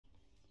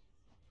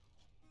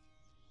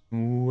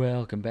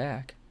Welcome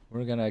back.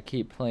 We're gonna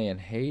keep playing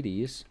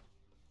Hades.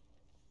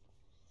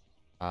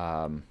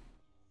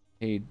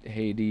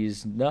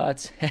 Hades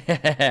nuts.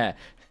 I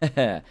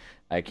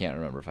can't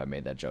remember if I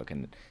made that joke,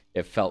 and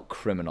it felt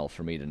criminal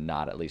for me to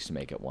not at least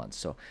make it once.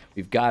 So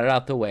we've got it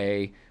out the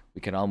way.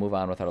 We can all move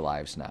on with our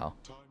lives now.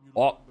 Time you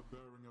Oh, learn the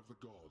bearing of the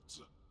gods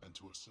and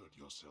to assert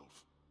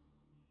yourself.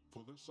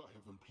 For this I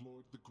have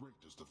employed the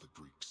greatest of the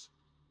Greeks,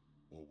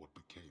 or what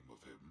became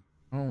of him.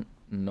 I don't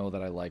know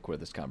that I like where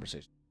this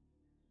conversation.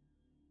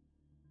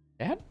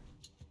 Dad?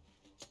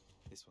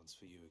 This one's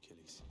for you,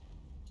 Achilles.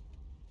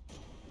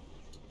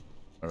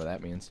 Whatever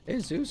that means. Hey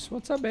Zeus,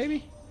 what's up,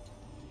 baby?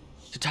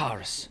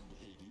 Tataris.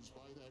 Hades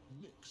by that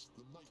Nyx,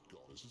 the night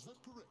goddess. Is that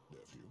correct,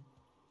 nephew?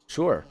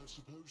 Sure. I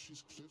suppose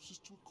she's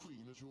closest to a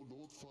queen as your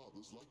lord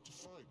fathers like to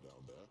find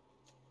down there.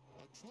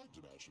 I tried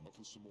to match him up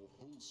with some more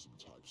wholesome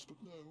types, but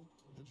no,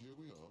 and here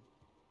we are.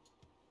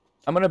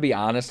 I'm gonna be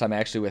honest, I'm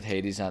actually with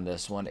Hades on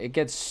this one. It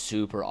gets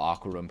super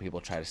awkward when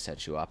people try to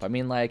set you up. I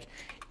mean, like,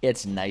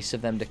 it's nice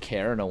of them to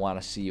care and to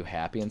want to see you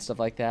happy and stuff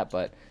like that,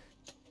 but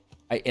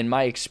in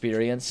my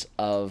experience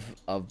of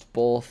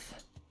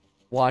both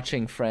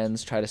watching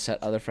friends try to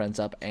set other friends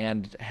up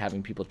and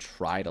having people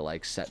try to,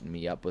 like, set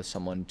me up with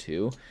someone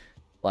too,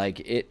 like,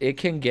 it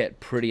can get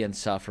pretty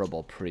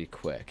insufferable pretty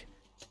quick.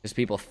 Because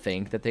people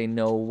think that they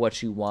know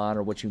what you want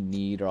or what you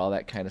need or all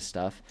that kind of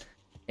stuff.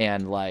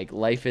 And, like,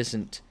 life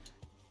isn't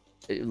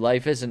a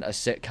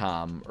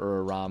sitcom or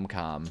a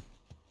rom-com,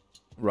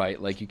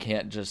 right? Like, you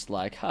can't just,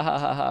 like, ha ha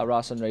ha ha,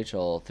 Ross and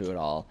Rachel through it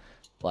all.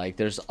 Like,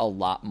 there's a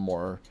lot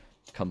more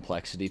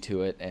complexity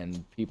to it,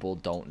 and people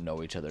don't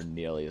know each other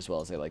nearly as well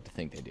as they like to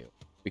think they do.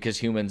 Because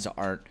humans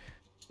aren't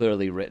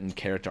clearly written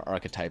character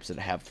archetypes that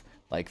have,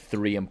 like,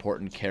 3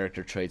 important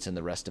character traits and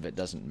the rest of it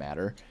doesn't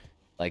matter.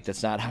 Like,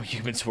 that's not how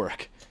humans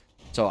work.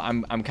 So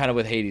I'm kind of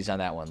with Hades on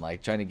that one.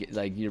 Like, trying to get,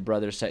 like, your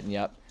brother setting you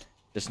up,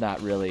 just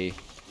not really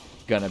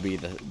gonna be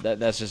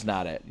that's just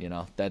not it, you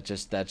know. That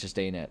just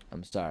ain't it.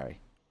 I'm sorry.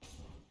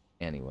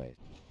 Anyways,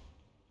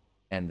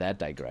 and that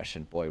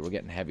digression, boy, we're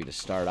getting heavy to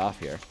start off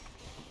here.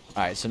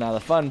 All right, so now the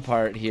fun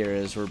part here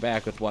is we're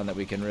back with one that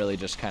we can really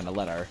just kind of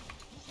let our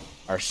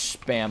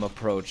spam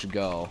approach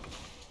go.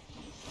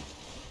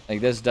 Like,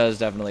 this does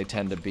definitely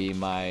tend to be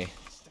my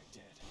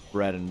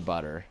bread and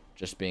butter,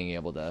 just being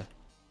able to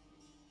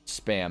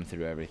spam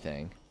through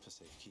everything.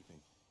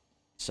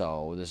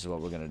 So this is what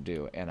we're gonna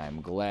do, and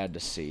I'm glad to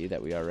see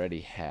that we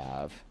already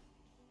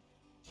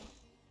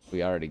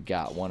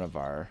got one of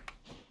our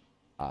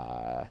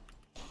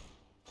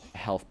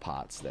health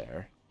pots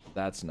there.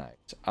 That's nice.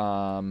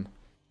 Oh,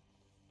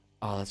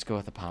 let's go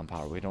with the palm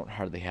power. We don't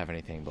hardly have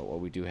anything, but what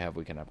we do have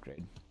we can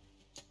upgrade.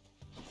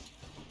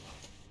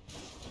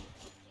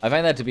 I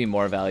find that to be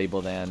more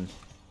valuable than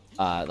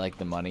like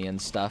the money and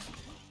stuff,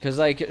 because,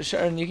 like, sure,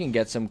 and you can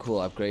get some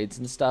cool upgrades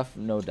and stuff,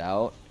 no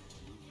doubt,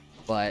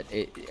 but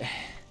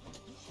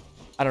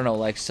I don't know,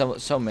 like,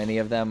 so many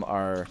of them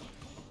are,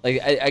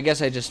 like, I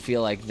guess I just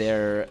feel like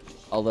they're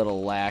a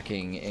little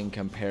lacking in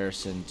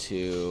comparison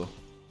to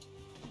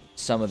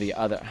some of the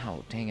other,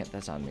 oh, dang it,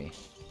 that's on me.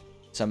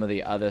 Some of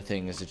the other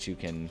things that you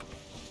can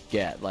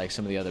get, like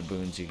some of the other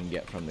boons you can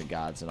get from the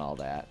gods and all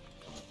that.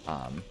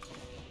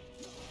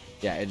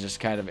 Yeah, it just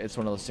kind of, it's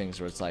one of those things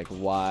where it's like,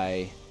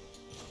 why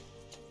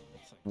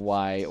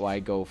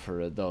go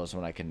for those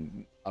when I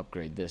can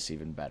upgrade this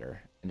even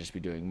better and just be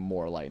doing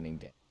more lightning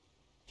damage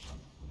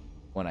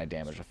when I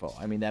damage a foe?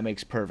 I mean, that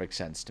makes perfect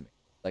sense to me.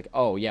 Like,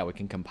 oh yeah, we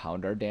can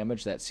compound our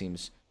damage. That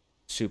seems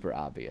super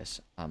obvious.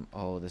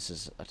 Oh, this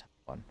is a tough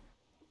one.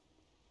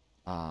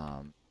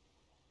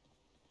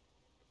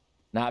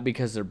 Not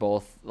because they're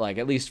both, like,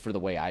 at least for the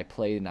way I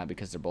play, not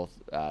because they're both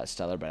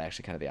stellar, but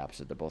actually kind of the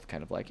opposite. They're both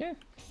kind of like, eh.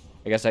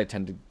 I guess I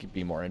tend to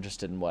be more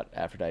interested in what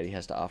Aphrodite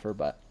has to offer,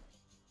 but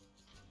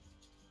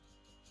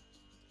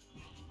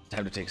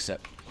time to take a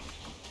sip.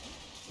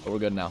 But we're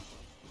good now.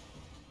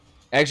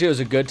 Actually, it was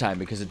a good time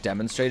because it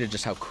demonstrated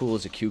just how cool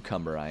as a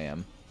cucumber I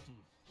am.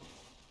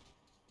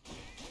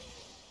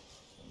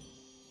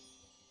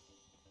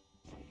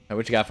 Right,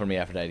 what you got for me,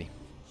 Aphrodite?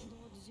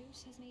 Lord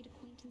Zeus has made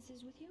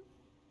acquaintances with you?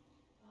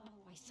 Oh,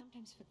 I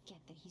sometimes forget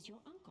that he's your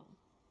uncle.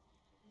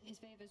 His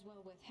favor's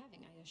well worth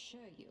having, I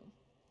assure you.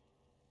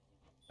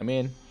 I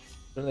mean,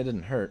 certainly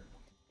didn't hurt.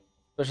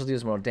 Special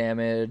deals more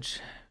damage.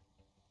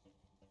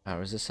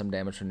 Resist some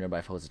damage from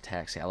nearby foes'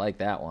 attacks. Yeah, I like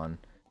that one.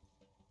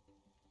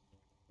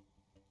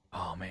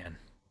 Oh man.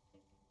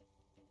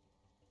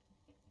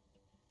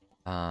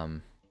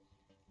 I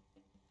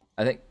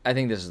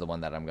think this is the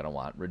one that I'm gonna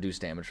want. Reduce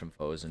damage from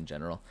foes in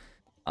general.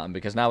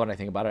 Because now when I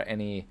think about it,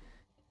 any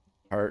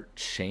heart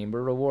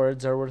chamber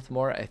rewards are worth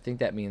more. I think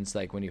that means,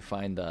 like, when you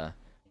find the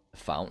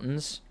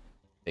fountains.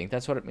 I think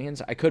that's what it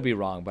means. I could be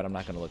wrong, but I'm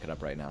not gonna look it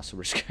up right now, so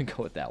we're just gonna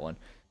go with that one.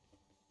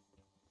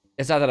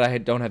 It's not that I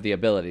don't have the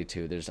ability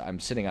to. I'm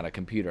sitting on a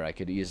computer. I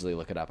could easily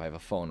look it up. I have a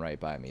phone right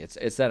by me.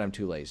 It's that I'm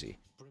too lazy.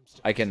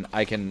 I can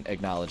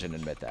acknowledge and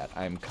admit that.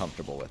 I'm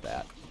comfortable with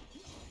that.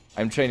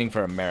 I'm training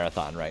for a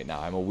marathon right now.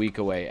 I'm a week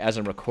away. As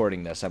I'm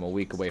recording this, I'm a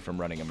week away from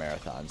running a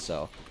marathon.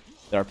 So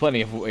There are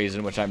plenty of ways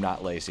in which I'm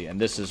not lazy, and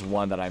this is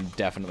one that I'm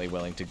definitely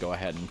willing to go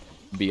ahead and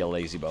be a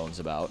lazy bones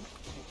about.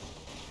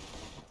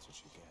 That's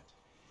what you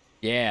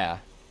get. Yeah.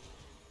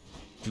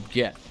 To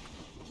get.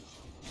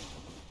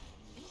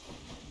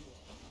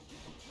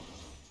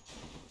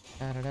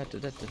 Da, da, da, da,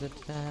 da, da,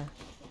 da.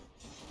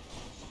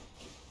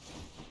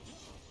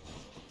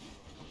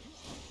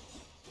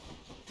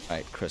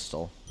 Alright,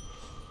 crystal.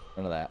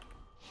 None of that.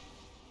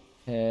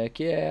 Heck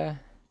yeah.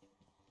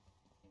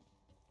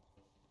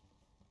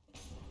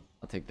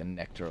 I'll take the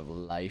nectar of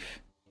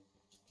life.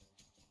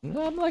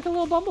 I'm like a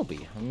little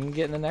bumblebee. I'm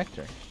getting the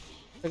nectar.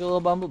 Like a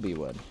little bumblebee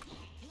would.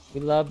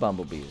 We love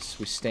bumblebees.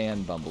 We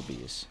stand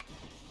bumblebees.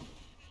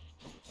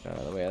 Get out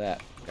of the way of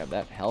that. Grab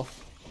that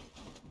health.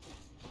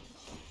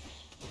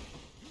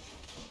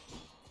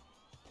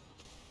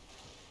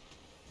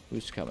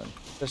 Who's coming?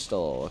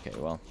 Crystal. Okay,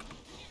 well.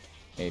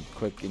 Made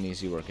quick and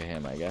easy work of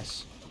him, I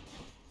guess.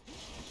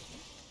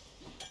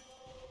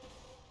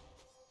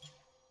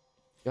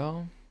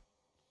 Go.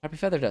 Happy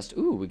feather dust.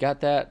 Ooh, we got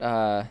that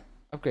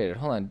upgraded.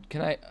 Hold on.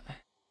 Can I...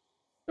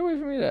 Wait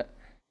for me to...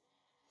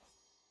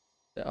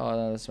 Oh,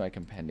 no, that's my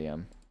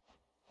compendium.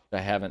 I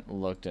haven't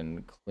looked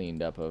and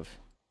cleaned up of,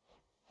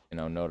 you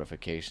know,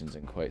 notifications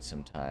in quite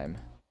some time.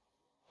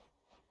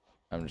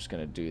 I'm just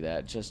gonna do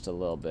that just a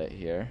little bit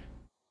here.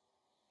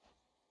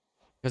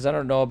 Because I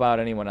don't know about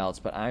anyone else,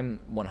 but I'm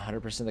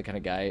 100% the kind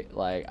of guy,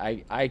 like,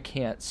 I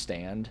can't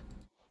stand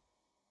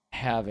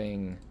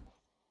having,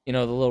 you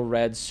know, the little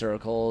red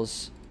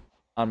circles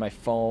on my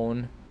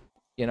phone,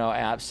 you know,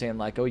 apps saying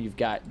like, oh, you've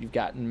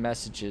gotten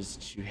messages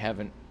that you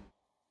haven't,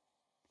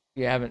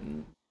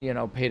 you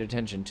know, paid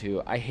attention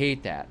to. I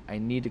hate that. I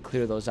need to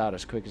clear those out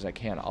as quick as I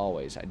can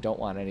always. I don't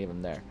want any of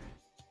them there.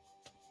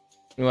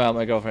 Well,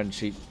 my girlfriend,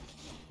 she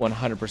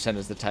 100%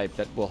 is the type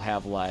that will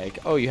have like,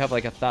 oh, you have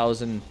like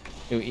 1,000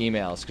 new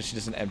emails because she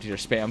doesn't empty her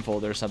spam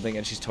folder or something,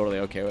 and she's totally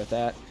okay with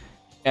that.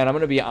 And I'm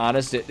gonna be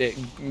honest,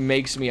 it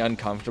makes me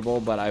uncomfortable,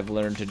 but I've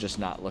learned to just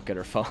not look at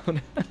her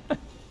phone.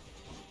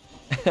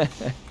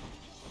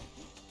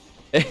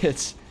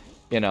 It's,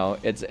 you know,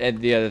 it's,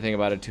 and the other thing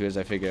about it too is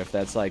I figure if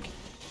that's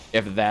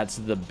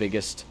the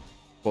biggest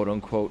quote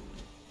unquote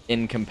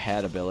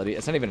incompatibility,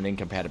 it's not even an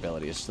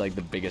incompatibility, it's like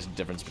the biggest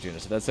difference between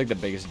us. If that's like the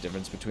biggest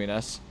difference between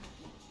us,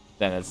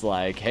 then it's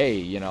like, hey,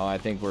 you know, I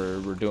think we're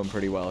doing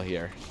pretty well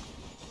here.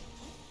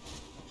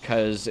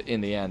 Because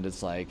in the end,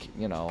 it's like,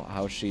 you know,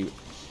 how she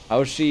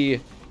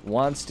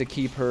wants to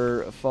keep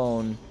her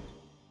phone,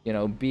 you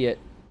know, be it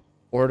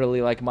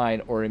orderly like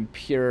mine or in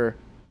pure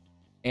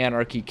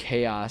anarchy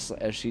chaos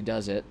as she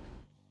does it.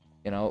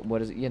 You know,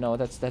 what is it? You know,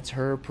 that's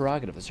her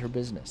prerogative. It's her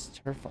business. It's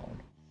her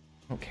phone.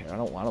 I don't care. I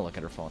don't want to look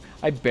at her phone.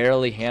 I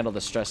barely handle the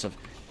stress of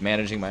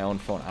managing my own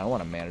phone. I don't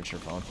want to manage her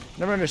phone.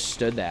 Never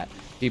understood that.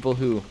 People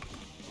who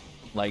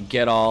like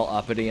get all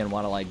uppity and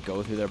want to like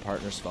go through their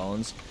partner's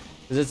phones.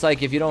 Because it's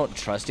like if you don't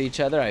trust each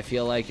other, I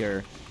feel like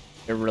your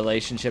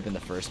relationship in the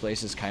first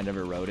place is kind of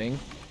eroding.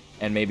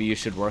 And maybe you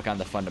should work on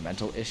the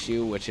fundamental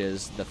issue, which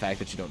is the fact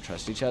that you don't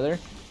trust each other.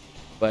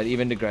 But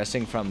even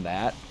digressing from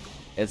that,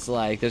 it's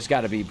like there's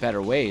got to be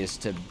better ways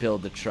to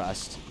build the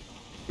trust,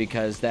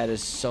 because that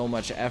is so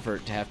much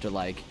effort to have to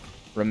like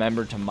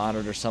remember to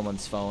monitor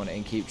someone's phone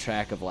and keep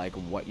track of like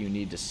what you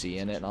need to see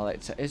in it and all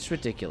that. It's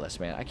ridiculous,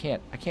 man. I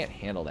can't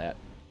handle that.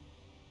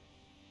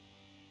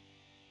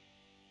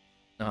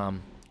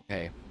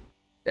 Okay.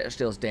 That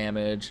deals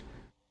damage.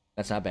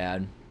 That's not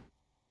bad.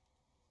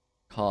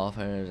 Call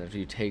fires after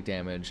you take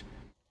damage.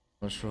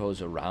 Most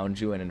throws around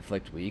you and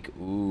inflict weak.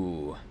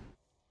 Ooh.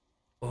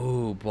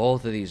 Ooh,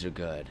 both of these are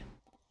good.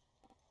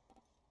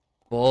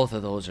 Both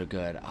of those are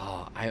good.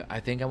 Oh, I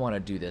think I want to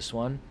do this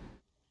one.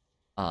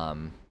 Yeah,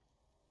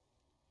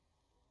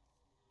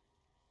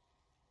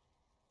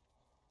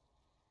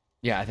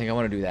 I think I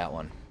want to do that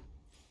one.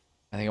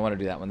 I think I want to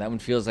do that one. That one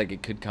feels like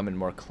it could come in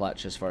more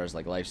clutch as far as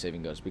like life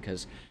saving goes,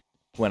 because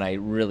when I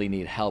really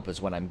need help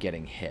is when I'm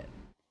getting hit.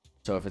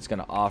 So if it's going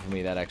to offer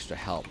me that extra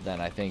help, then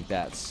I think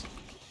that's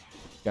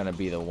going to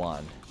be the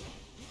one.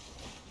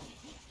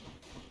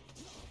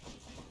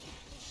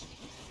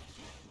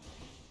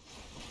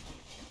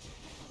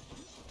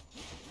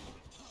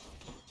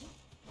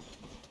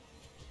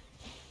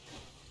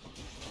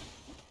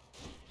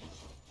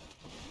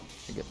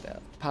 Get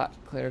that pot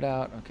cleared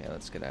out. Okay,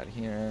 let's get out of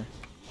here.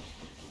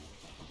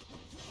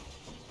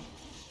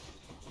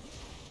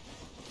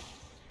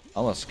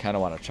 Almost kind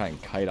of want to try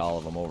and kite all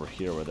of them over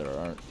here where there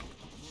aren't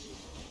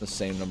the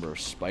same number of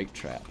spike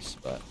traps,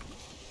 but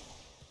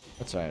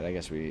that's alright. I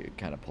guess we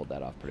kind of pulled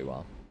that off pretty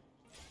well.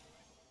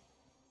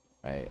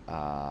 Right,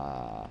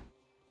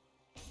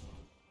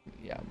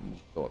 yeah,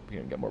 go up here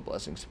and get more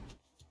blessings.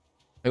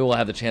 Maybe we'll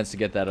have the chance to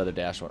get that other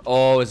dash one.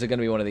 Oh, is it going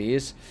to be one of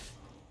these?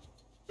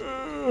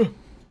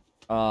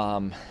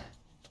 Alright,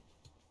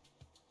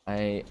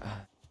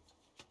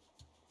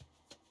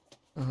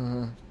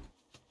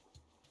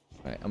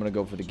 I'm gonna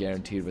go for the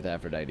guaranteed with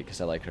Aphrodite because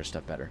I like her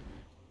stuff better.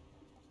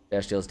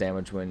 Dash deals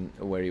damage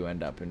where you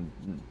end up in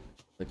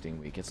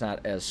inflicting weak. It's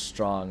not as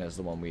strong as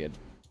the one we had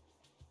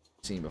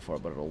seen before,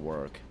 but it'll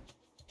work.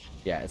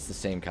 Yeah, it's the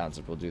same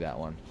concept. We'll do that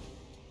one.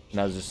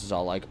 Now this is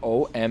all like,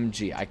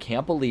 OMG. I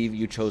can't believe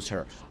you chose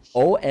her.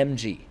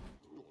 OMG.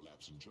 Your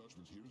lapse in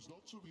judgment here is not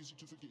so easy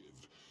to forgive,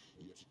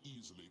 yet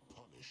easily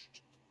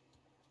punished.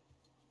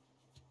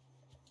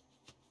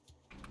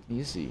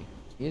 Easy.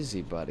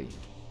 Easy, buddy.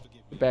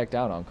 Get back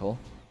down, Uncle.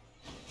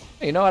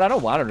 Hey, you know what? I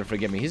don't want him to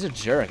forgive me. He's a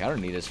jerk. I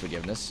don't need his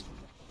forgiveness.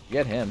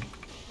 Get him.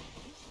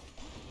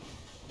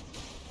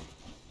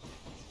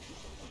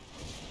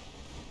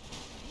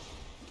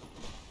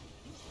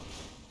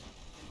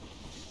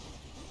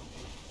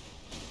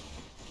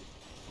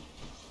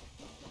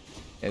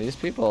 Yeah, these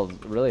people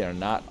really are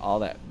not all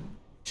that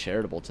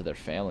charitable to their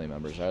family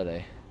members, are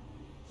they?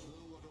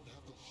 No, I don't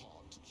have the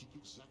heart to keep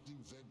exacting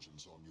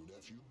vengeance on you,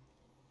 nephew.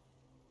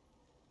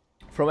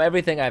 From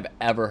everything I've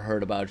ever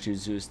heard about you,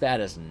 Zeus, that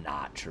is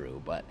not true,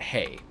 but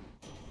hey,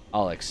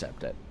 I'll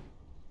accept it.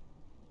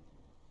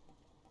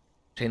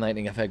 Chain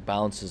lightning effect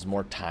bounces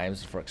more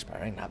times before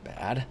expiring, not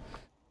bad.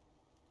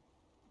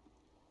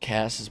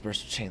 Cast is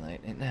burst of chain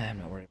lightning. Nah, I'm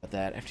not worried about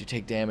that. After you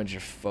take damage,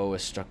 your foe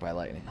is struck by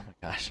lightning. Oh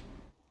my gosh.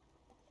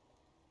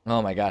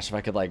 Oh my gosh, if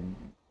I could like...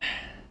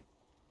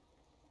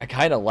 I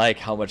kind of like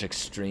how much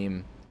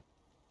extreme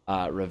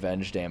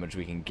revenge damage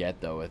we can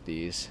get though with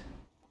these.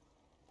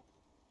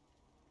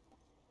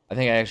 I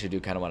think I actually do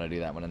kind of want to do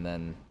that one, and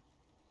then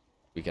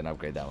we can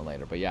upgrade that one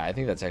later. But yeah, I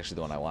think that's actually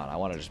the one I want. I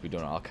want to just be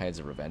doing all kinds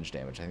of revenge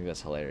damage. I think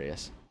that's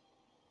hilarious.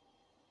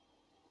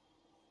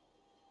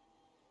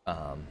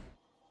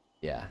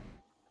 Yeah.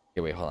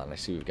 Okay, wait, hold on. I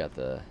see we've got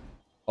the...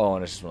 Oh,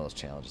 and it's just one of those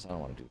challenges. I don't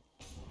want to do...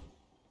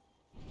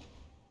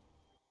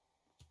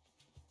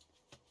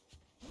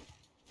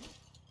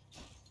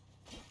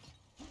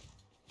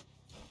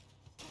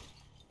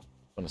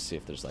 I want to see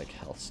if there's like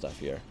health stuff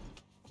here.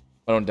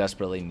 I don't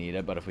desperately need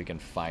it, but if we can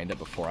find it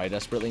before I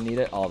desperately need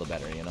it, all the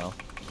better, you know?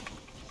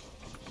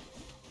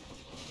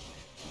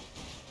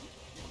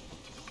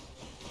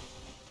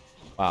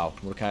 Wow,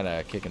 we're kind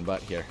of kicking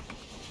butt here.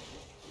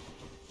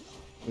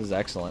 This is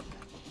excellent.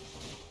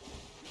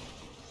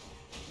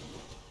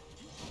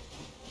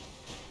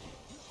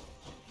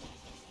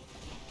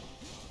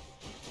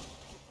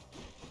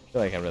 I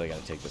feel like I'm really gonna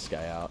take this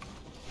guy out.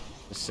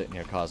 Just sitting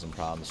here causing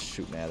problems,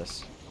 shooting at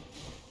us.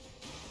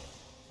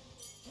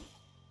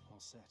 All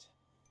set.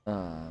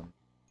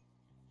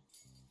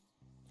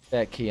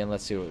 That key, and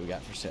let's see what we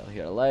got for sale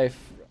here.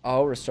 Life.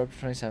 Oh, restore to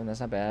 27. That's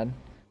not bad.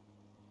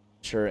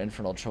 Sure,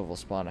 infernal trove will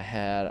spawn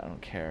ahead. I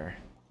don't care.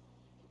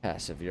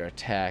 Passive. Your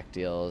attack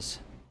deals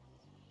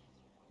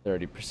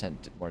 30%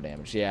 more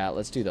damage. Yeah,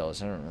 let's do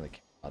those. I don't really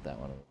care about that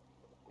one, to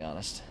be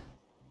honest.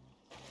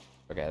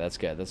 Okay, that's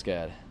good. That's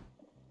good.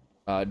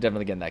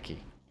 Definitely getting that key.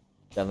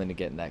 Definitely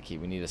getting that key.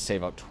 We need to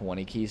save up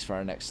 20 keys for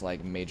our next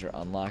like major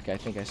unlock. I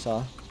think I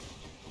saw.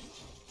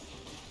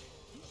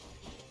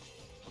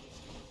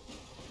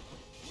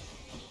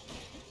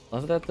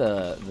 Love that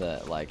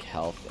the like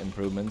health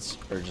improvements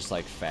are just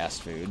like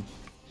fast food.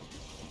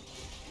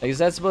 Like, is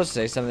that supposed to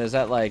say something? Is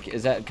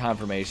that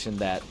confirmation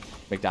that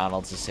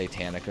McDonald's is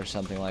satanic or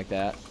something like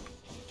that?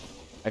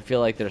 I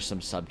feel like there's some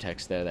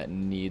subtext there that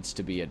needs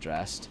to be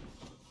addressed.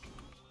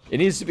 It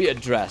needs to be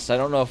addressed. I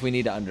don't know if we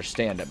need to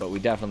understand it, but we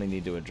definitely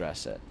need to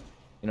address it.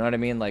 You know what I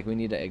mean? Like, we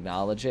need to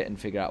acknowledge it and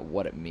figure out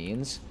what it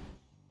means.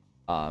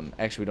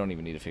 Actually, we don't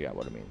even need to figure out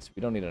what it means.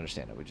 We don't need to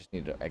understand it. We just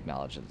need to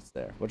acknowledge that it's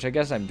there. Which I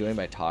guess I'm doing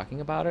by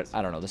talking about it.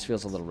 I don't know. This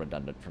feels a little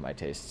redundant for my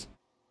tastes.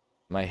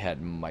 My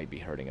head might be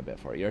hurting a bit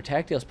for it. Your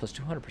attack deals plus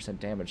 200%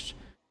 damage,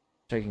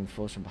 striking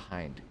foes from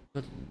behind.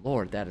 Good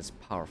lord, that is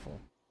powerful.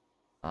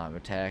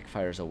 Attack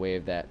fires a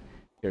wave that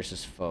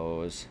pierces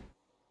foes.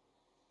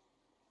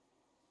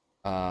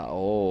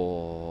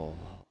 Oh,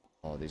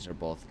 these are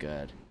both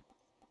good.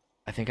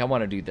 I think I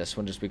want to do this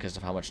one just because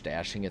of how much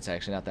dashing. It's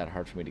actually not that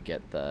hard for me to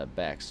get the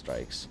back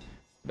strikes,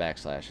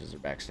 backslashes, or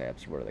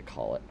backstabs, or whatever they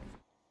call it.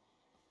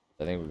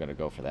 I think we're gonna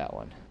go for that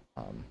one.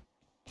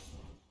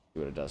 See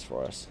what it does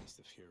for us.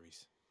 The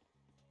Furies.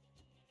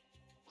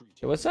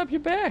 Hey, what's up?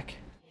 You're back.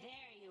 There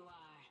you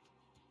are.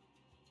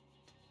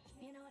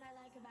 You know what I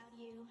like about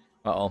you?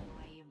 Uh-oh.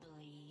 The way you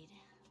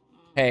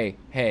bleed.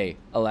 Hey,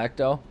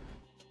 Electo.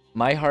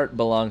 My heart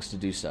belongs to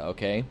Dusa,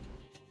 okay?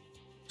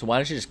 So why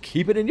don't you just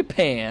keep it in your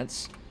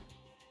pants?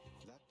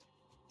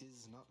 That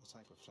is not the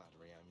type of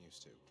flattery I'm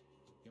used to.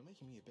 You're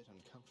making me a bit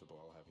uncomfortable,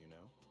 I'll have you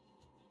know.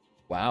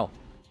 Wow.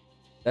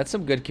 That's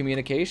some good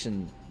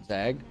communication,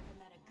 Zag. Never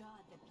met a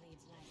god that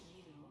bleeds like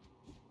you.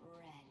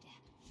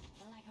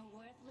 Red. Like a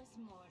worthless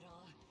mortal.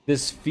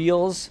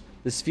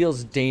 This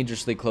feels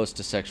dangerously close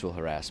to sexual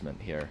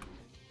harassment here.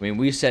 I mean,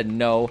 we said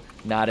no,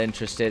 not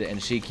interested,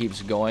 and she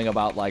keeps going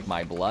about like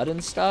my blood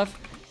and stuff.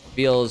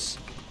 Feels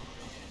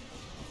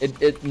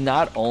it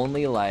not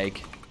only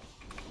like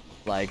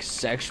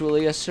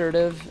sexually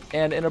assertive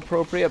and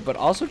inappropriate, but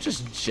also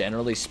just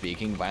generally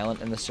speaking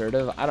violent and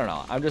assertive. I don't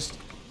know. I'm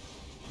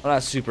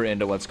not super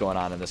into what's going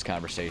on in this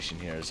conversation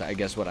here, is I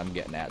guess what I'm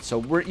getting at. So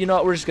we're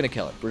just gonna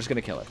kill it. We're just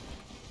gonna kill it.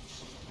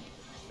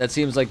 That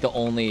seems like the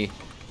only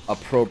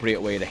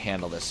appropriate way to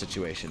handle this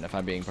situation, if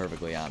I'm being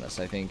perfectly honest.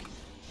 I think,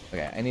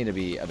 okay, I need to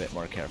be a bit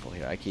more careful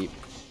here. I keep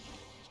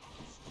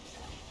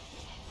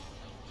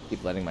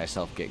Keep letting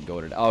myself get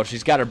goaded. Oh,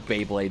 she's got her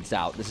Beyblades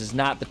out. This is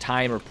not the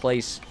time or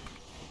place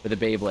for the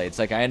Beyblades.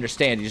 Like, I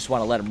understand you just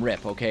want to let them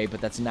rip, okay?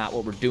 But that's not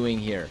what we're doing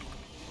here.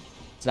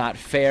 It's not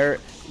fair.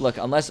 Look,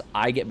 unless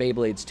I get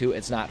Beyblades too,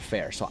 it's not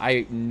fair. So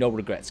no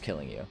regrets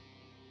killing you.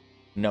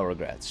 No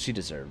regrets. She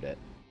deserved it.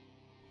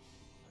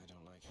 I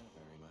don't like her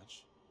very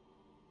much.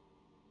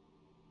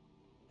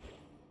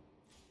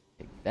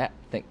 Take that.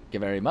 Thank you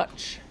very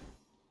much.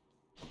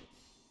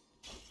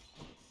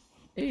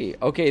 Hey,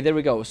 okay, there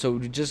we go. So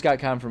we just got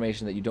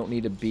confirmation that you don't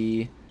need to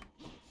be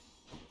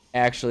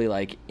actually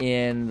like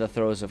in the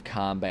throes of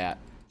combat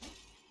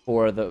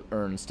for the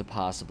urns to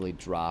possibly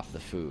drop the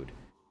food.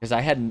 Because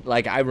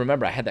I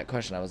remember I had that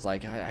question. I was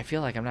like, I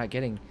feel like I'm not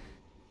getting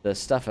the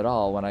stuff at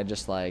all when I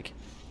just like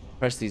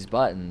press these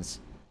buttons.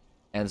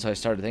 And so I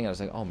started thinking, I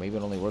was like, oh, maybe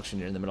it only works when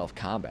you're in the middle of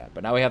combat.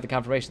 But now we have the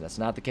confirmation that's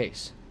not the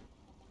case.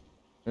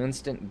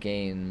 Instant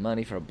gain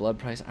money for a blood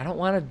price. I don't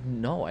want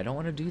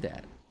to do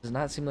that. Does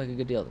not seem like a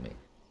good deal to me.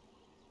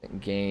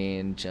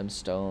 Gain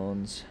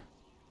gemstones.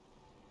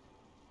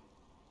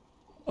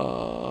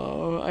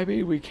 I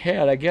mean, we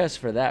can, I guess,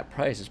 for that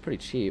price. It's pretty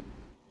cheap.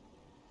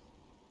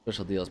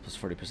 Special deals plus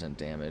 40%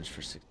 damage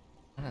for 6.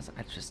 I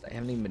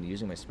haven't even been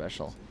using my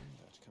special.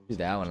 Do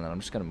that one, and then I'm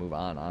just gonna move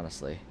on.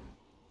 Honestly,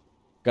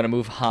 gonna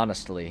move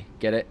honestly.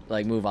 Get it?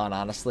 Like move on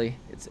honestly.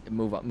 It's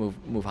move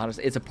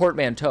honestly. It's a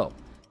portmanteau,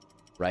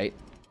 right?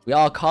 We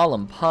all call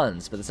them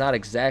puns, but it's not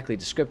exactly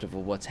descriptive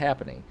of what's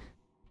happening.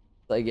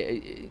 Like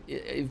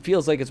it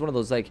feels like it's one of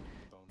those like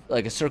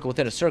a circle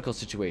within a circle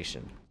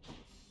situation.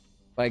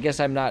 But I guess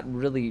I'm not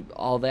really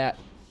all that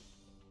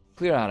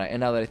clear on it. And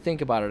now that I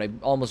think about it, I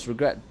almost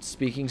regret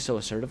speaking so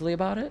assertively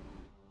about it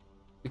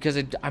because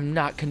I'm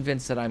not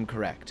convinced that I'm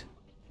correct.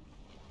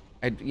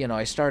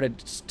 I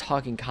started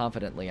talking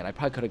confidently, and I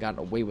probably could have gotten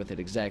away with it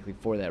exactly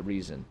for that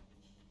reason.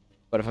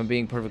 But if I'm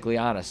being perfectly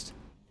honest,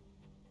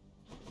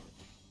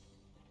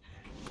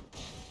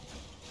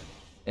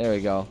 there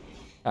we go.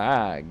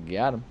 Ah,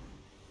 got him.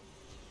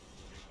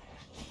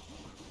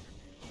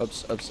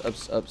 Ups, ups,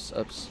 ups, ups,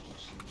 ups.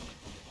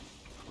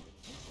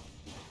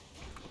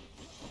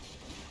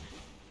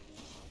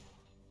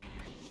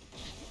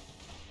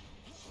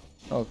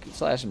 Oh,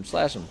 slash him,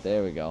 slash him.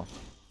 There we go.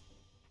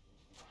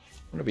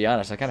 I'm gonna be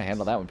honest, I kind of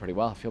handled that one pretty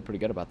well. I feel pretty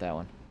good about that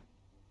one.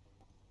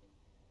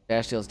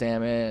 Dash deals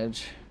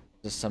damage.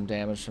 Just some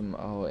damage from...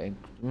 Oh,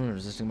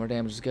 resisting more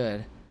damage is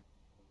good.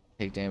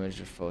 Take damage,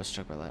 your foe is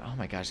struck by light. Oh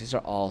my gosh, these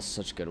are all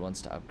such good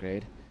ones to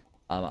upgrade.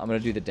 I'm gonna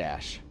do the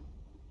dash.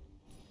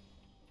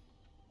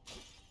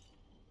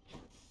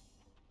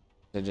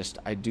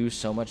 I do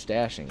so much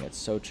dashing. It's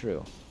so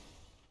true.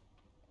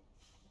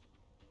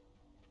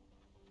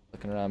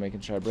 Looking around,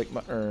 making sure I break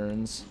my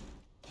urns.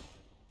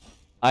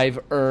 I've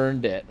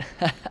earned it.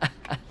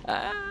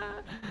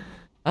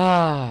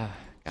 Ah,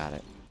 got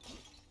it.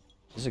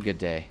 This is a good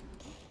day.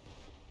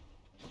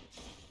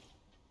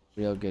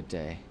 Real good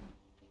day.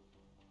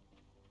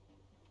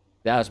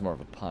 That was more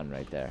of a pun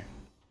right there.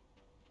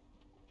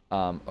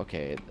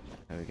 Okay,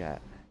 what we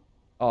got?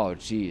 Oh,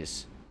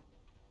 jeez.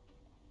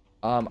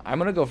 I'm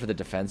gonna go for the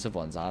defensive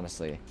ones,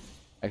 honestly.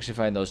 I actually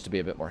find those to be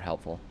a bit more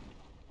helpful.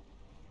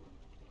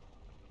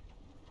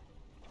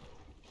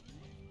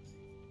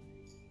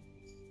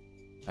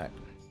 Alright.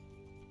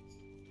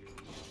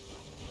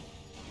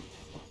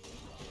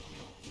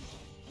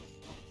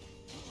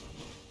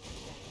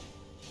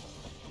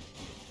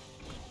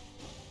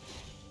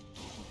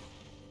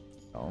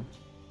 Oh.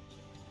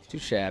 Too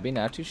shabby,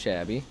 not too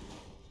shabby.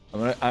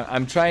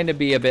 I'm trying to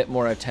be a bit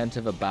more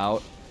attentive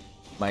about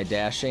my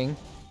dashing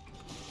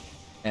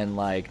and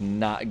like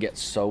not get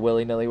so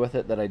willy-nilly with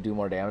it that I do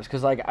more damage,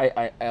 because like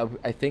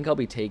I think I'll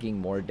be taking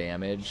more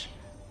damage.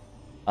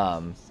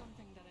 Something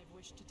that I've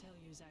wished to tell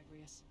you,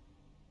 Zagreus.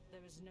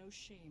 There is no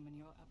shame in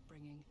your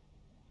upbringing.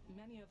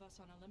 Many of us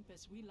on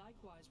Olympus, we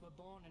likewise were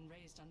born and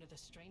raised under the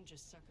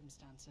strangest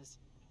circumstances.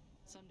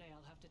 Someday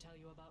I'll have to tell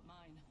you about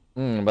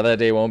mine. But that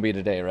day won't be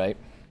today, right?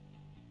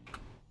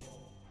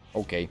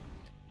 Okay.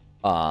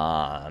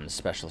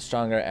 Special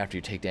stronger after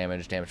you take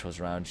damage. Damage flows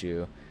around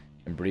you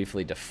and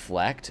briefly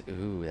deflect.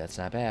 Ooh, that's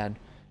not bad.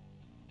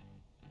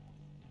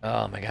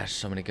 Oh my gosh,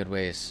 so many good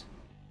ways.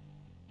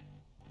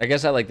 I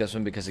guess I like this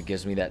one because it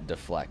gives me that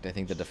deflect. I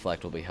think the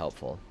deflect will be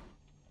helpful.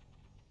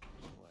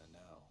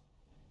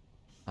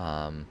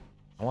 I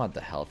want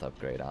the health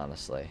upgrade,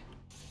 honestly.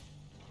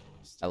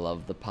 I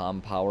love the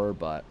palm power,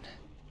 but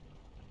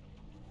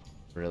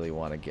really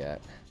want to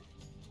get...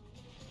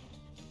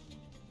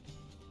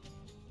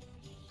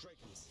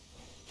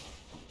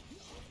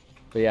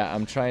 But yeah,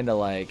 I'm trying to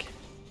like,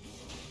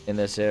 in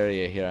this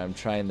area here, I'm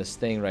trying this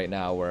thing right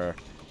now where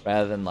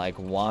rather than like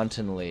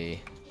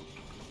wantonly,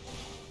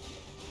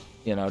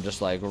 you know,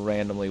 just like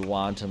randomly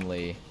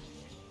wantonly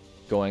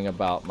going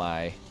about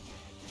my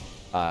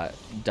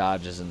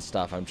dodges and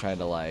stuff, I'm trying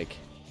to like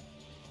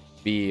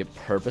be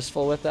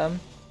purposeful with them.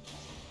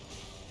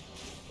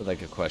 With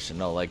like a question.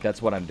 No, like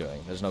that's what I'm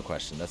doing. There's no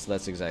question. That's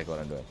exactly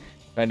what I'm doing.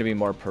 Trying to be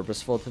more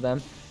purposeful to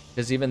them.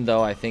 Because even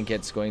though I think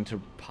it's going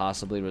to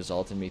possibly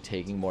result in me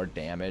taking more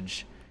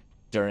damage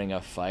during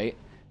a fight,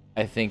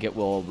 I think it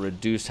will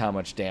reduce how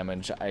much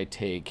damage I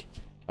take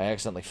by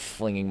accidentally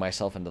flinging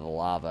myself into the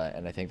lava,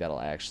 and I think that'll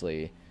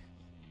actually,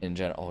 in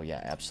general, oh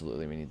yeah,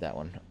 absolutely, we need that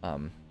one.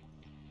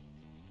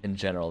 In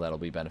general, that'll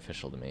be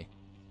beneficial to me.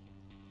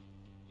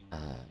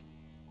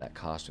 That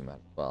costume as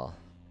well.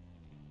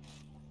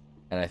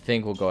 And I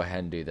think we'll go ahead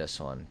and do this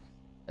one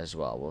as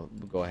well. We'll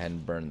go ahead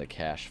and burn the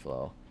cash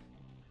flow.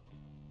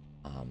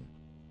 I'm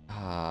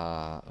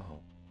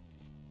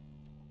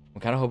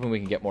kind of hoping we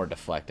can get more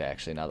deflect,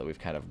 actually, now that we've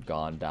kind of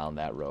gone down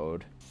that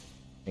road.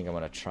 I think I'm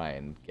going to try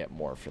and get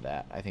more for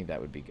that. I think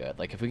that would be good.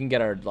 Like, if we can get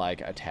our,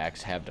 like,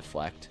 attacks have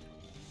deflect,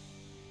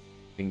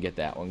 we can get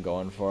that one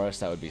going for us,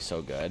 that would be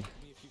so good.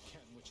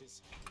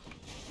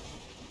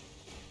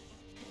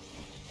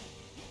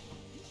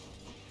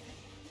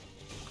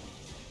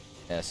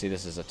 Yeah, see,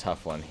 this is a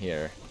tough one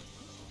here.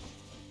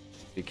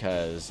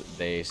 Because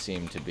they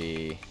seem to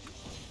be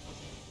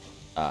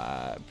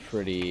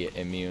pretty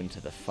immune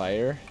to the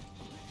fire.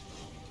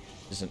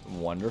 Isn't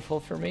wonderful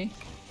for me.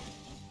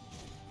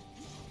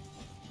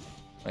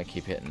 I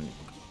keep hitting.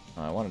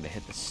 Oh, I wanted to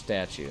hit the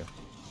statue.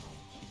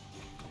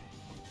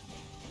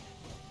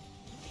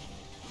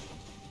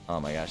 Oh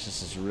my gosh,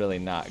 this is really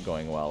not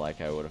going well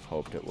like I would have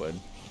hoped it would.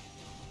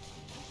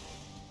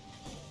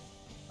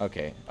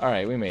 Okay,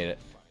 alright, we made it.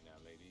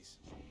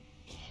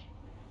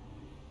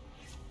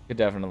 Could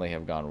definitely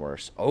have gone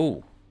worse.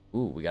 Oh!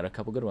 Ooh, we got a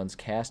couple good ones.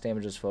 Cast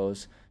damages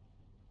foes.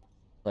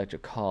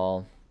 Electric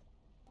call.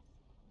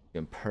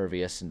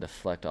 Impervious and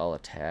deflect all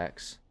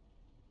attacks.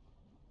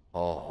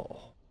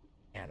 Oh.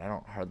 Man, I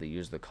don't hardly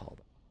use the call.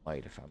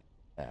 Might if I'm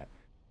that.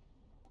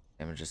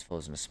 Damages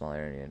flows in a small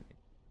area and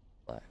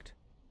deflect.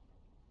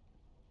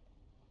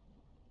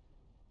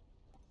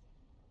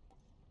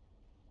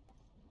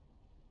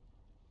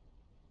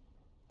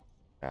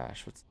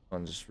 Gosh, what's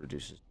one just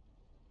reduces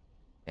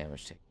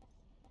damage taken?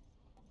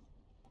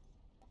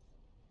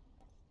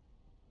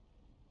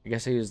 I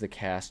guess I use the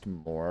cast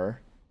more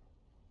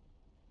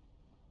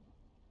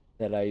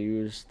that I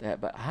use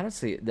that, but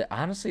honestly,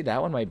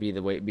 that one might be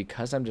the way,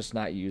 because I'm just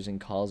not using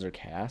calls or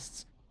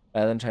casts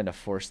rather than trying to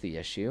force the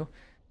issue.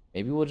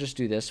 Maybe we'll just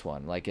do this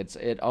one. Like,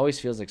 it always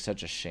feels like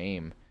such a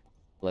shame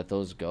to let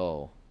those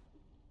go,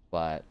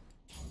 but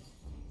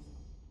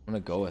I'm gonna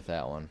go with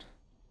that one.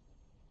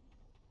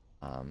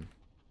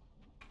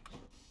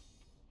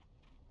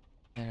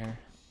 There.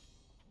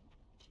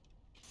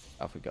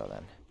 Off we go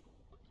then.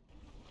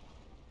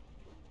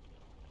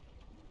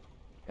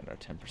 Get our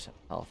 10%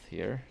 health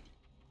here.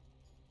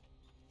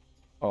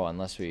 Oh,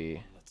 unless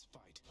we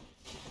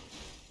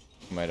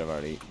might have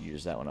already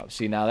used that one up.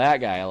 See, now that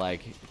guy,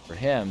 like, for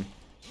him,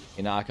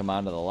 you knock him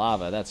onto the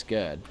lava, that's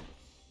good.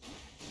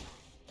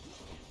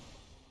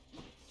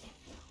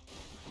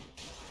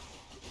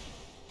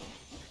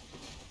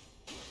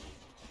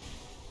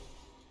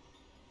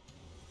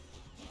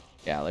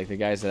 Yeah, like the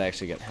guys that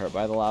actually get hurt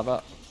by the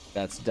lava,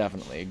 that's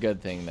definitely a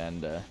good thing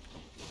then to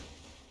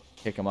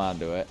kick them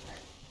onto it.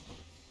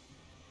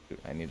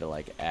 I need to,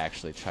 like,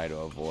 actually try to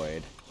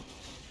avoid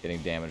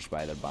getting damaged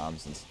by their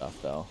bombs and stuff,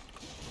 though.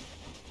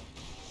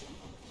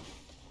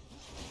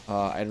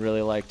 I'd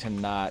really like to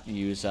not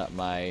use up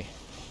my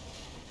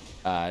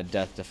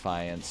Death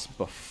Defiance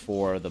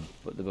before the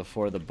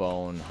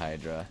Bone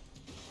Hydra,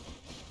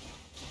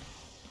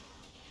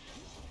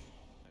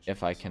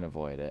 if I can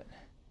avoid it.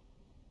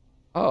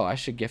 Oh, I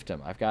should gift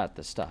him. I've got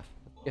the stuff.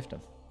 Gift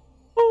him.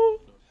 Lord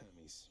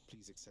Hermes,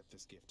 please accept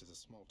this gift as a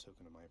small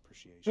token of my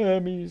appreciation.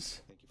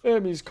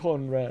 Hermes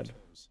Conrad.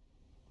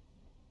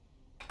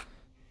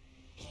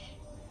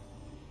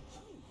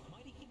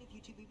 Mighty keen of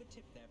you to leave a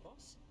tip there,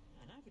 boss.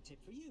 And I have a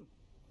tip for you.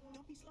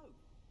 Don't be slow.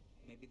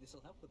 Maybe this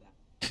will help with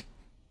that.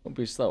 Don't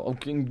be slow.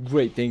 Okay,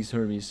 great. Thanks,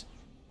 Hermes.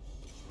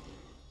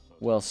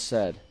 Well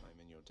said.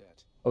 I'm in your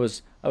debt.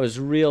 I was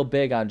real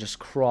big on just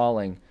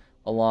crawling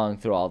along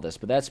through all this,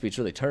 but that speech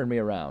really turned me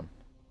around.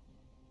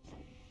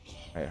 All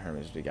right,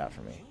 Hermes, what do you got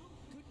for me?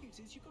 Good news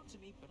is you got to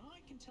me, but I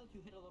can tell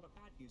you hit a lot of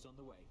bad news on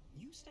the way.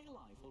 You stay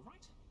alive, all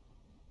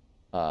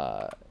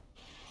right?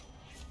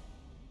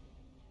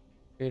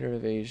 Greater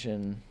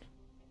evasion.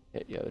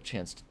 Hit you have a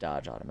chance to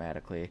dodge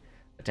automatically.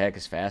 Attack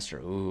is faster.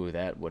 Ooh,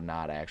 that would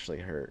not actually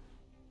hurt.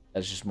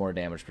 That's just more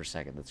damage per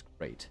second. That's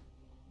great.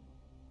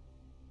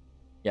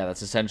 Yeah,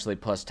 that's essentially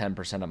plus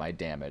 10% of my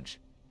damage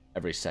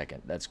every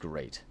second. That's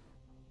great.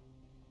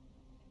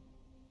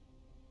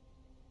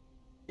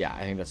 Yeah,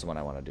 I think that's the one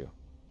I want to do.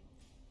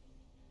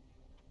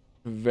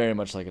 Very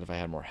much like it if I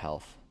had more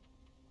health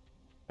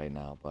right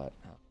now, but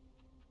oh,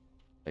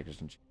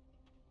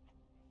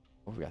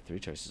 we got 3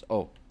 choices.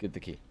 Oh, get the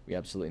key. We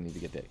absolutely need to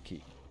get that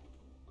key.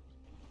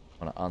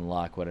 I want to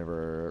unlock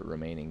whatever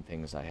remaining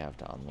things I have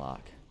to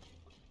unlock.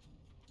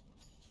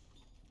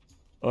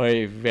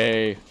 Oy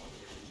vey.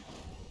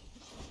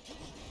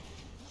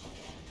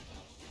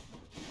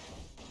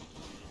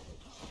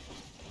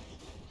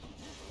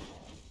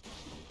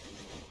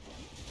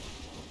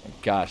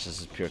 Gosh, this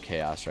is pure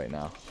chaos right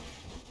now.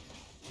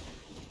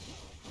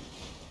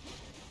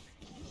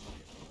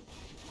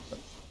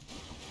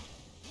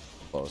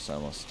 Close,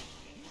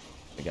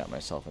 I got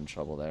myself in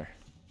trouble there.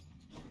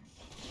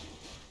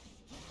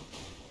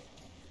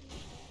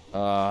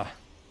 Oh,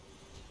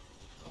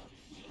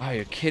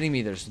 you're kidding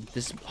me. There's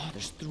this. Oh,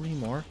 there's 3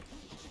 more.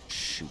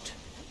 Shoot.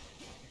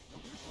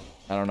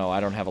 I don't know. I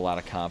don't have a lot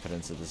of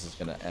confidence that this is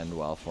going to end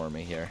well for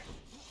me here.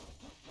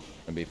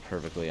 I'm going to be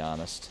perfectly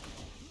honest.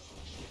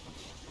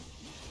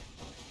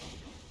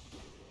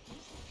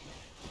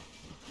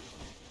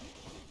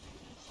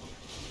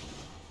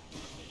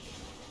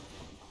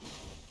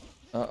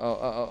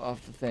 Uh-oh,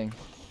 off the thing.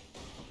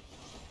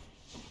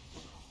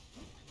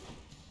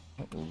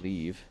 Don't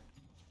leave.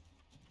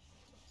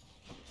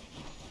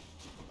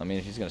 I mean,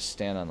 if he's gonna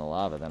stand on the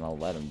lava, then I'll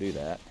let him do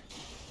that.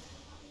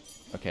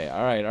 Okay,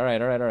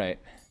 alright.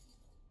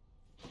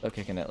 Still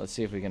kicking it. Let's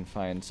see if we can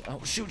find...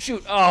 Oh,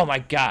 shoot! Oh my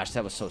gosh,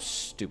 that was so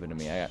stupid of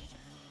me. I got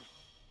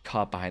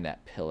caught behind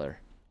that pillar.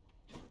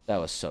 That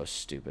was so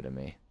stupid of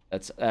me.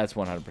 That's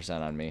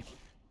 100% on me.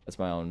 That's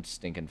my own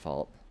stinking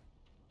fault.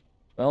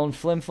 My own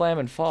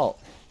flim-flamming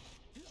fault.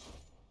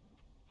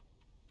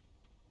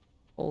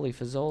 Holy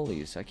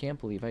fazolies. I can't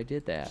believe I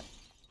did that.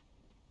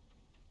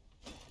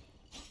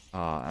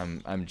 Oh,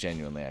 I'm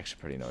genuinely actually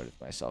pretty annoyed with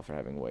myself for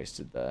having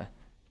wasted the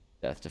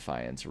Death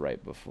Defiance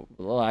right before...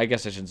 Well, I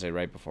guess I shouldn't say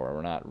right before.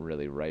 We're not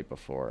really right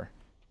before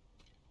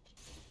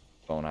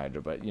Bone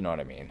Hydra, but you know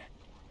what I mean.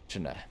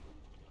 Shouldn't have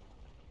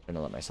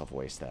let myself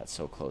waste that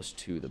so close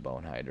to the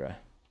Bone Hydra.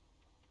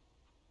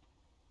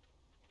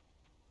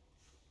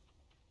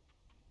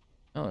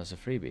 Oh, it's a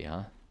freebie,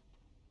 huh?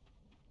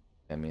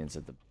 That means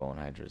that the Bone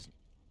Hydra's...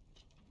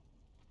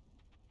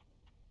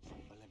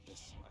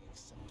 Olympus, I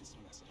accept this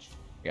message.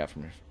 Got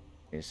from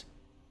these.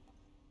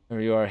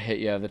 Whenever you are hit,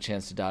 you have the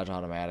chance to dodge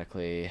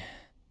automatically.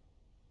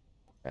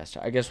 Faster.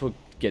 I guess we'll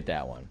get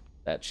that one.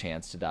 That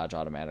chance to dodge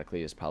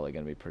automatically is probably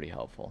going to be pretty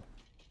helpful.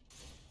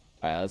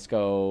 Alright, let's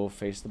go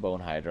face the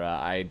Bone Hydra.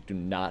 I do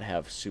not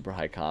have super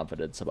high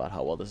confidence about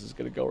how well this is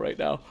going to go right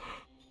now.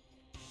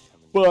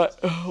 But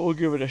we'll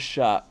give it a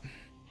shot.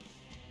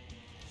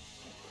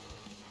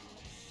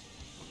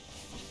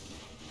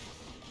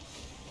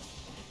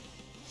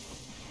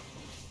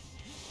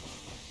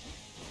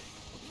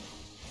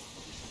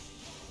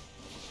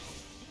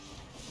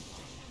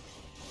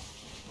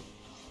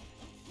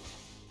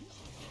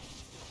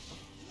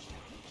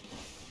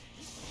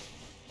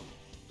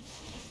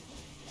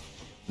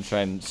 I'm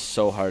trying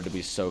so hard to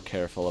be so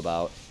careful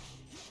about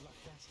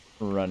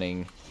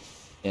running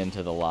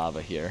into the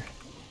lava here.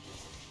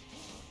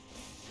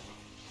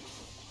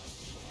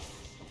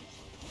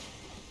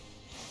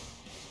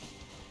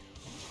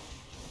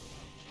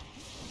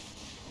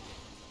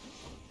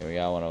 Here we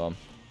got one of them.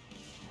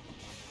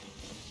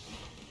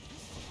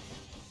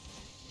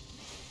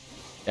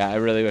 Yeah, I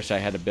really wish I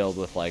had to build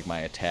with like my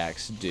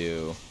attacks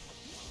do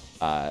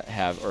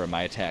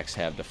my attacks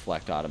have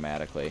deflect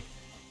automatically.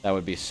 That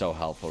would be so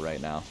helpful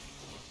right now.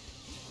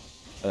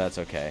 But that's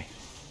okay.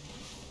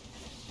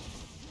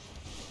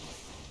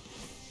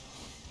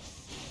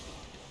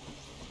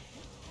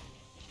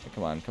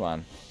 Come on, come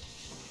on.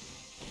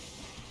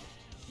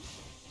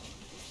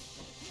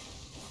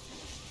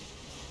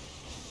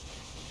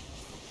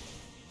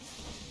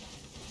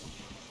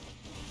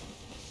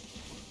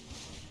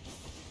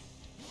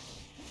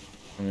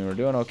 I mean, we're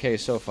doing okay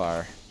so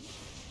far.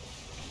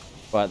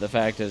 But the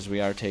fact is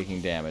we are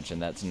taking damage,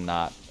 and that's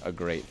not a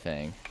great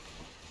thing.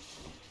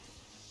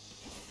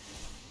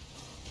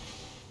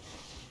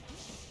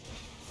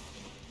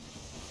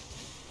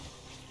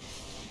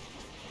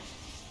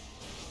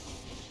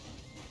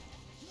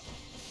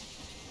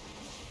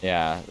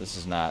 Yeah, this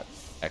is not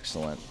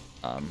excellent,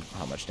 how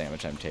much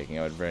damage I'm taking.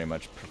 I would very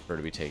much prefer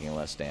to be taking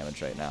less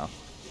damage right now.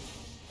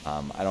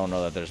 I don't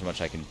know that there's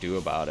much I can do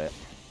about it.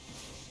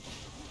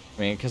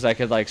 I mean, because I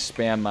could, like,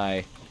 spam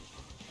my...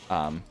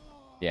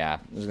 yeah,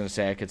 I was going to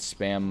say I could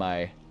spam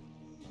my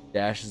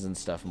dashes and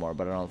stuff more,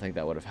 but I don't think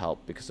that would have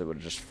helped because it would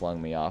have just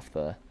flung me off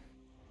the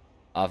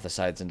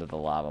sides into the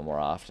lava more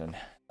often.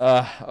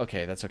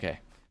 Okay, that's okay.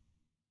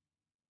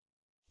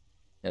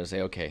 I gotta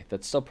say, okay,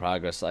 that's still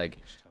progress, like...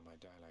 Each time I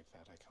die like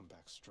that, I come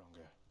back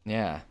stronger.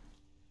 Yeah,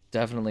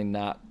 definitely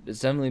not. It's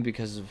definitely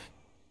because of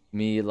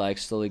me, like,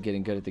 slowly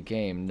getting good at the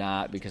game,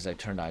 not because I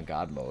turned on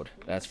God mode.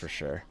 That's for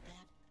sure.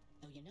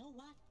 Oh, you know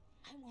what?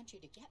 I want you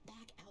to get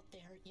back out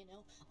there, you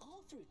know,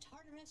 all through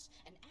Tartarus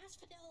and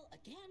Asphodel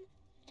again,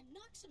 and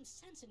knock some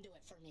sense into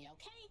it for me,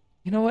 okay?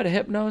 You know what,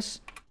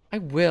 Hypnos? I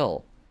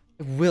will.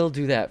 I will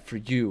do that for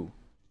you.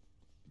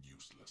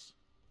 Useless.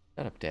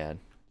 Shut up, Dad.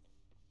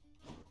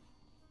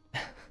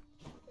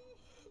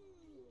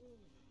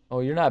 Oh,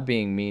 you're not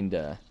being mean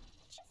to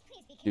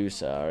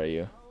Dusa, are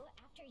you?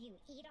 After you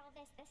eat all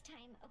this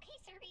time, okay,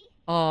 Serby?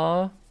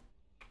 Aw.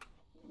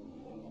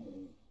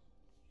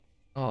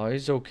 Oh,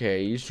 he's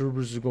okay.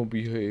 Cerberus is gonna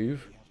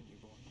behave.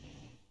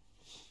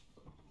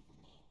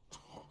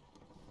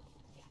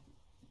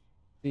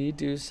 See,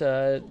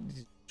 Dusa,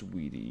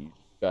 sweetie,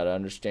 gotta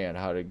understand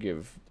how to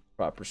give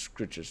proper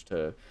scritches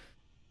to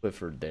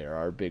Clifford there,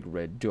 our big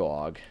red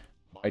dog.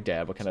 My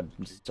dad, what kind of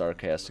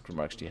sarcastic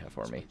remarks do you have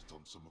for me? Based on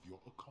some of your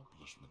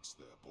accomplishments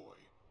there, boy.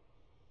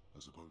 I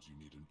suppose you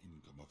need an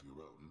income of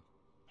your own,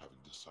 having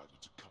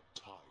decided to cut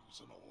ties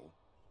and all.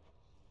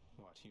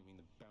 What, you mean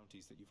the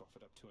bounties that you've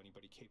offered up to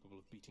anybody capable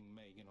of beating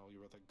Meg and all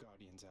your other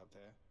guardians out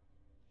there?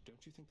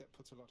 Don't you think that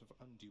puts a lot of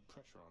undue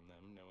pressure on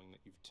them, knowing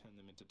that you've turned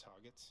them into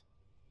targets?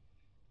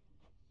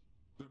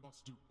 They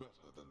must do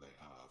better than they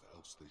have,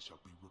 else they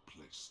shall be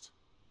replaced.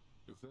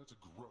 If they're to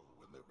grow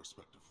in their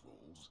respective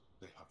roles,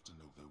 they have to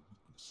know their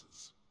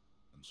weaknesses.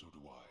 And so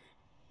do I.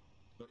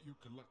 That you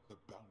collect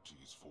the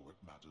bounties for it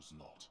matters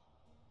not.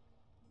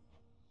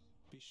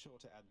 Be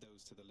sure to add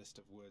those to the list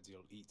of words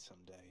you'll eat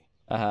someday.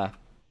 Enough.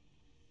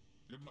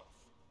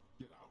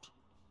 Get out.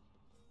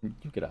 You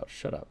get out.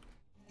 Shut up.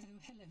 Oh,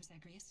 hello,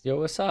 Zagreus. Yo,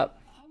 what's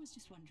up? I was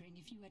just wondering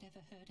if you had ever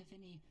heard of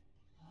any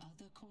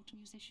other court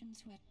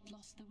musicians who had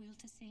lost the will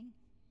to sing.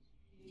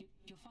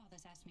 Your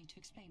father's asked me to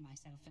explain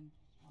myself, and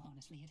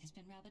honestly, it has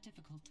been rather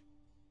difficult.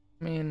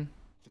 I mean,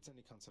 If it's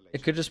any consolation,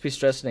 it could just be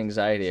stress and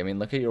anxiety. I mean,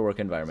 look at your work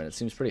environment. It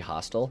seems pretty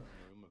hostile.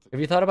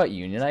 Have you thought about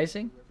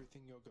unionizing?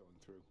 everything you're going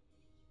through.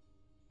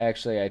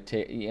 Actually, I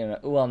take, you know,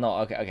 well, no,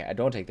 okay, I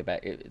don't take the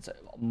back. It's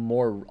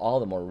more, all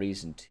the more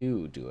reason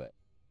to do it.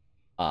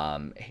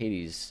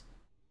 Hades,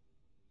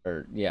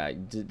 or yeah,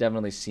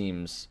 definitely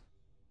seems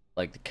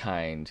like the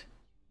kind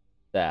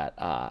that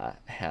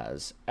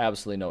has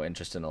absolutely no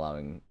interest in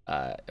allowing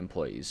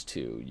employees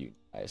to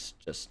unionize.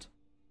 Just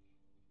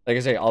like I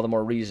say, all the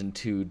more reason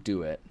to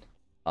do it.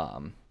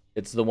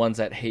 It's the ones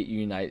that hate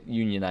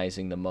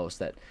unionizing the most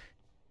that,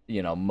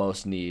 you know,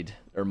 most need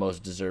or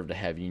most deserve to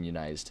have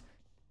unionized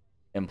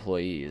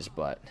employees,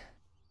 but,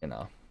 you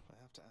know.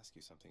 I have to ask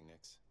you something,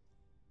 Nix.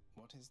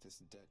 What is this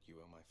debt you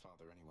owe my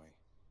father anyway?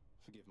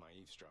 Forgive my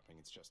eavesdropping,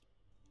 it's just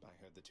I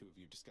heard the two of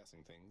you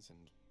discussing things and...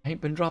 I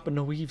ain't been dropping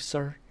no weave,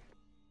 sir.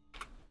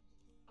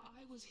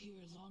 I was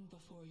here long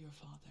before your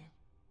father.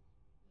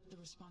 The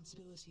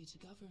responsibility to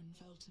govern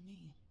fell to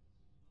me.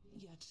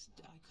 Yet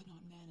I could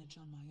not manage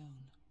on my own.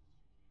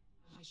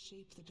 I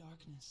shape the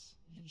darkness,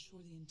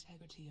 ensure the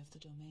integrity of the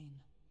domain.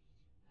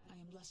 I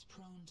am less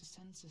prone to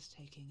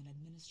census-taking and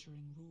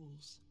administering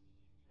rules.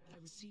 I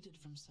receded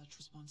from such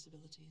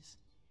responsibilities.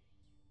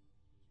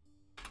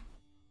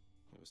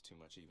 It was too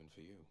much even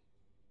for you.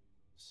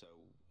 So,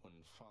 when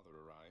father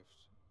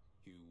arrived,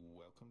 you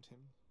welcomed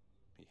him?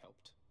 He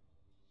helped?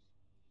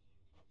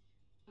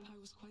 I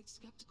was quite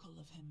skeptical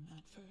of him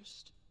at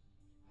first.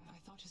 I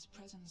thought his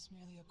presence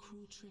merely a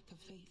cruel trick of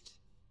fate.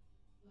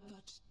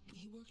 But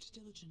he worked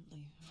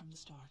diligently from the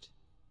start.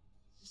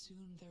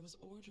 Soon there was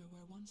order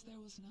where once there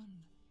was none.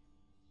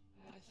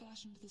 I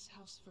fashioned this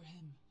house for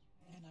him,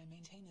 and I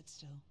maintain it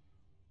still.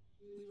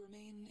 We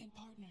remain in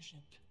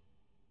partnership,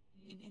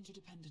 in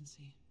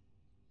interdependency.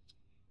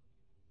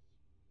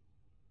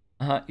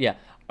 Yeah.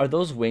 Are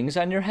those wings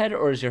on your head,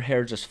 or is your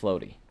hair just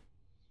floaty?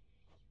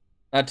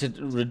 Not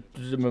to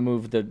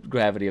remove the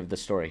gravity of the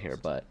story here,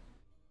 but...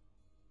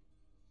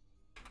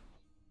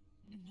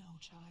 No,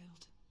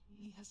 child.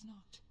 He has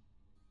not.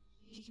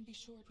 He can be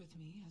short with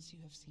me, as you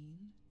have seen,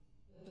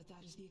 but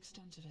that is the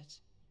extent of it.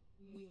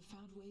 We have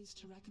found ways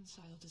to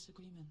reconcile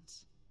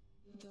disagreements.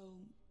 Though,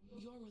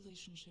 your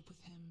relationship with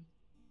him,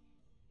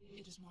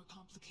 it is more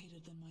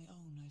complicated than my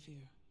own, I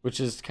fear. Which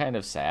is kind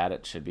of sad.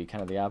 It should be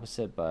kind of the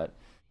opposite, but...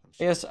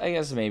 I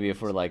guess maybe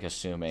if we're, like,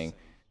 assuming...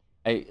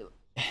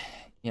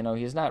 You know,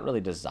 he's not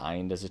really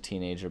designed as a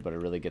teenager, but I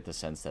really get the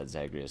sense that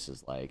Zagreus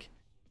is, like,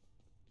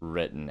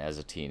 written as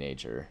a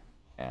teenager,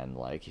 and,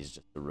 like, he's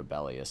just a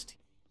rebellious teen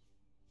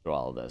through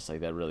all of this.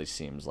 Like, that really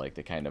seems like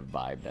the kind of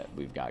vibe that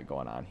we've got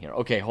going on here.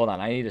 Okay, hold on.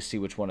 I need to see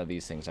which one of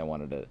these things I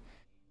wanted to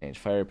change.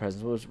 Fiery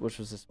presence. Which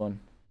was this one?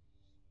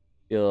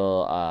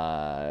 Heal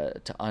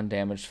to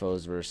undamaged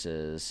foes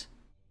versus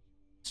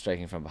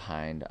striking from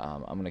behind.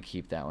 I'm going to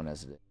keep that one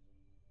as it is.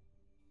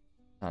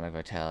 Sonic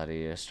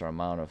Vitality. Restore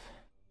amount of...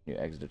 You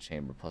exit a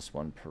chamber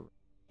 +1 per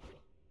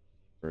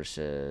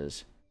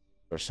versus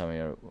or some of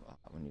your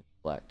when you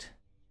collect.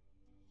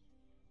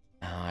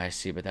 Oh, I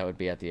see, but that would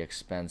be at the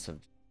expense of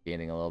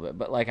gaining a little bit.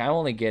 But like I'm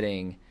only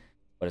getting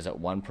what is it,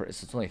 1 per,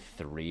 so it's only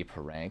 3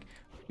 per rank.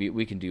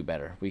 We can do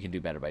better. We can do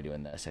better by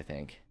doing this, I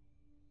think.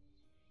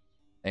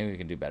 I think we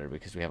can do better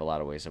because we have a lot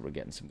of ways that we're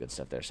getting some good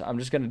stuff there. So I'm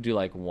just gonna do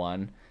like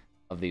 1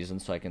 of these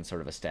ones so I can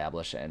sort of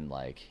establish and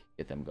like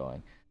get them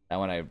going. That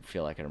one I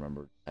feel like I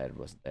remember it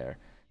wasn't there.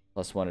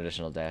 +1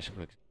 additional dash and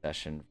quick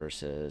succession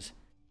versus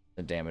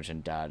the damage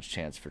and dodge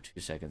chance for 2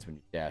 seconds when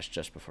you dash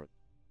just before.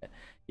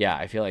 Yeah,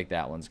 I feel like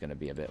that one's going to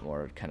be a bit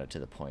more kind of to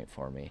the point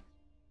for me.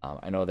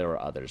 I know there were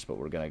others, but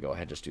we're going to go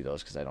ahead and just do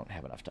those because I don't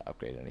have enough to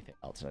upgrade anything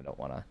else, and I don't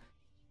want to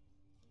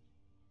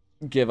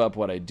give up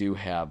what I do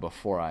have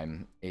before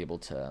I'm able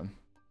to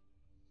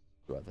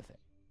do other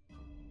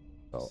things.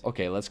 So,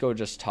 okay, let's go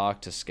just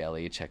talk to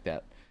Skelly, check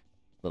that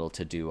little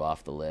to-do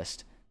off the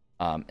list.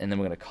 And then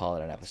we're going to call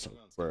it an episode.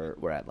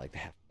 We're at like the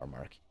half-hour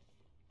mark.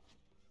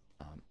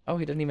 Oh,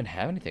 he doesn't even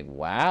have anything.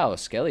 Wow,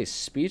 Skelly's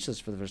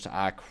speechless for the first time.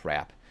 Ah,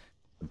 crap.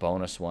 The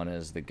bonus one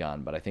is the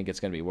gun, but I think it's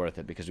going to be worth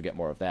it because we get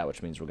more of that,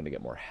 which means we're going to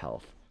get more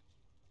health.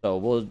 So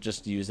we'll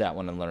just use that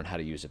one and learn how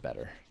to use it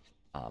better.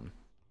 But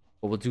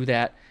we'll do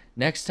that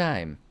next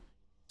time.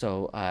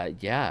 So,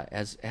 yeah,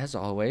 as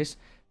always,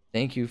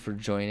 thank you for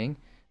joining.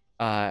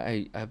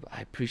 I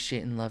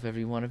appreciate and love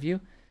every one of you.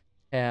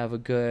 Have a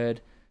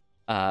good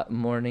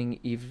morning,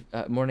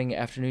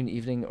 afternoon,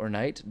 evening, or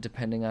night,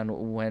 depending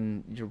on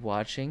when you're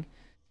watching.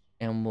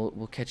 And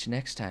we'll catch you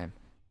next time.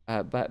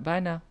 Bye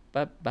now.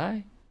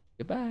 Bye.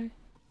 Goodbye.